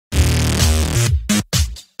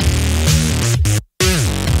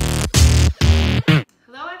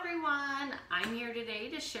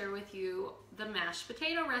share with you the mashed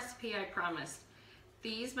potato recipe I promised.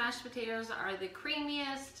 These mashed potatoes are the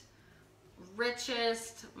creamiest,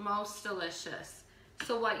 richest, most delicious.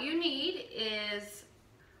 So what you need is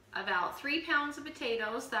about 3 pounds of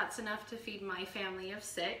potatoes. That's enough to feed my family of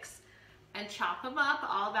 6. And chop them up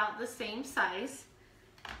all about the same size.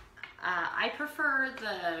 I prefer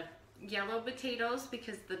the yellow potatoes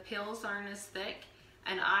because the peels aren't as thick.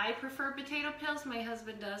 And I prefer potato peels, my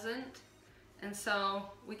husband doesn't. And so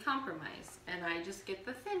we compromise and I just get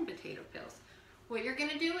the thin potato peels. What you're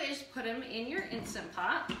gonna do is put them in your Instant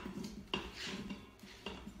Pot.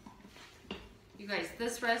 You guys,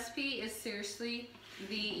 this recipe is seriously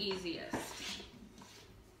the easiest.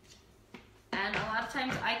 And a lot of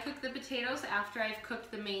times I cook the potatoes after I've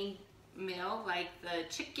cooked the main meal, like the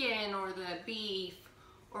chicken or the beef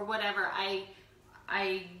or whatever.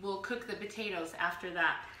 I will cook the potatoes after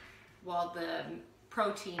that while the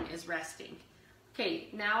protein is resting. Okay,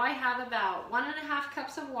 now I have about 1.5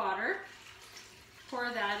 cups of water. Pour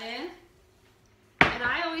that in. And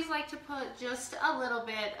I always like to put just a little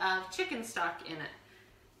bit of chicken stock in it.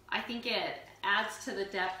 I think it adds to the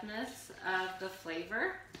depthness of the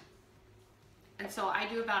flavor. And so I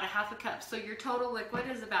do about 1/2 cup. So your total liquid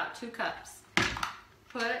is about 2 cups.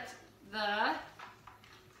 Put the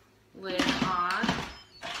lid on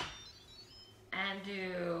and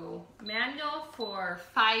do manual for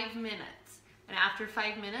 5 minutes. And after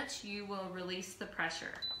 5 minutes, you will release the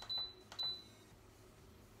pressure.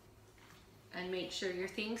 And make sure your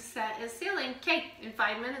thing's set is sealing. Okay, in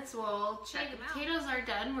 5 minutes we'll check them out. Potatoes are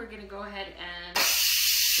done. We're gonna go ahead and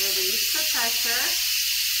release the pressure.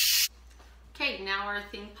 Okay, now our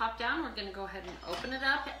thing popped down. We're gonna go ahead and open it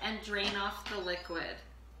up and drain off the liquid.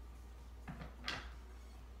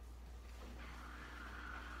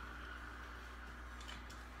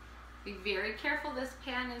 Be very careful, this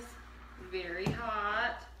pan is very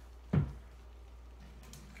hot.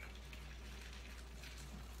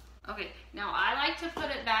 Okay, now I like to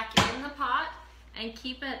put it back in the pot and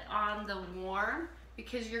keep it on the warm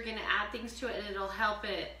because you're gonna add things to it and it'll help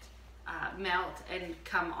it melt and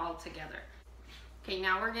come all together. Okay,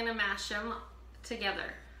 now we're gonna mash them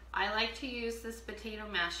together. I like to use this potato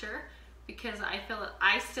masher because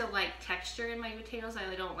I still like texture in my potatoes.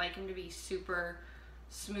 I don't like them to be super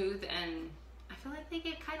smooth and I feel like they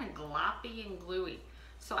get kind of gloppy and gluey.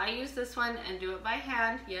 So I use this one and do it by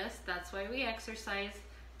hand. Yes, that's why we exercise,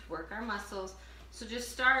 to work our muscles. So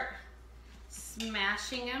just start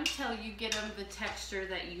smashing them till you get them the texture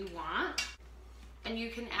that you want. And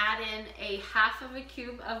you can add in 1/2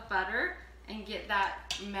 cube of butter and get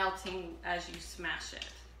that melting as you smash it.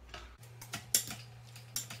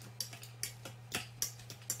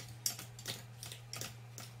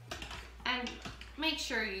 And make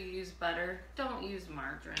sure you use butter. Don't use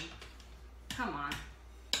margarine. Come on.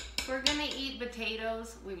 If we're gonna eat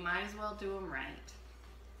potatoes, we might as well do them right.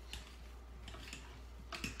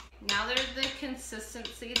 Now they're the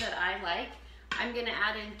consistency that I like. I'm gonna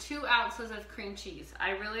add in 2 ounces of cream cheese.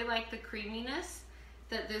 I really like the creaminess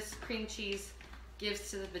that this cream cheese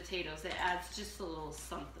gives to the potatoes. It adds just a little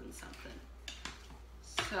something, something.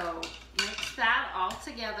 So mix that all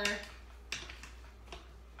together.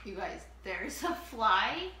 You guys, there's a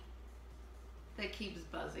fly that keeps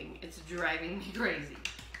buzzing. It's driving me crazy.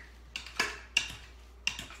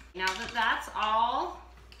 Now that that's all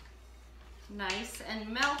nice and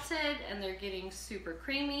melted and they're getting super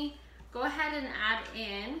creamy, go ahead and add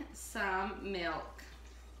in some milk.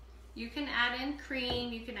 You can add in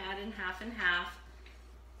cream, you can add in 1/2 and 1/2.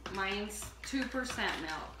 Mine's 2%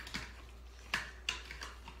 milk.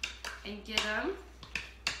 And get them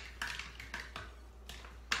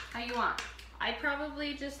how you want. I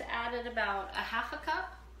probably just added about 1/2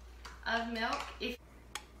 cup of milk.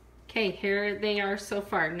 Okay, here they are so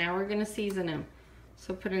far. Now we're gonna season them.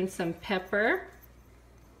 So put in some pepper.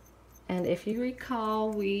 And if you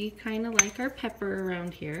recall, we kind of like our pepper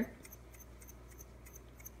around here.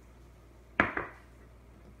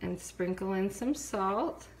 And sprinkle in some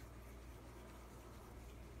salt.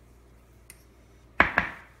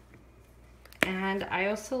 And I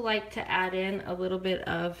also like to add in a little bit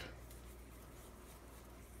of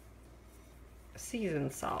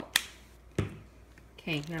seasoned salt.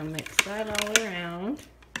 Okay, now mix that all around.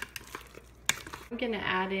 I'm gonna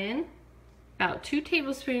add in about 2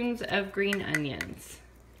 tablespoons of green onions.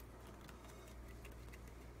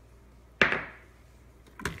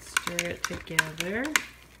 Stir it together.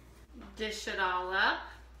 Dish it all up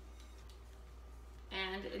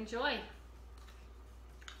and enjoy.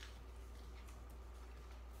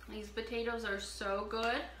 These potatoes are so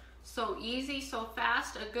good, so easy, so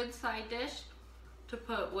fast, a good side dish to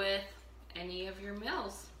put with any of your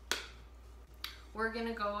meals. We're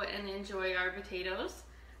gonna go and enjoy our potatoes,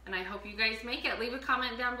 and I hope you guys make it. Leave a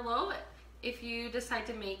comment down below if you decide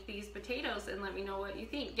to make these potatoes and let me know what you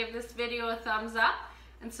think. Give this video a thumbs up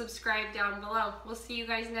and subscribe down below. We'll see you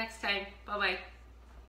guys next time. Bye-bye.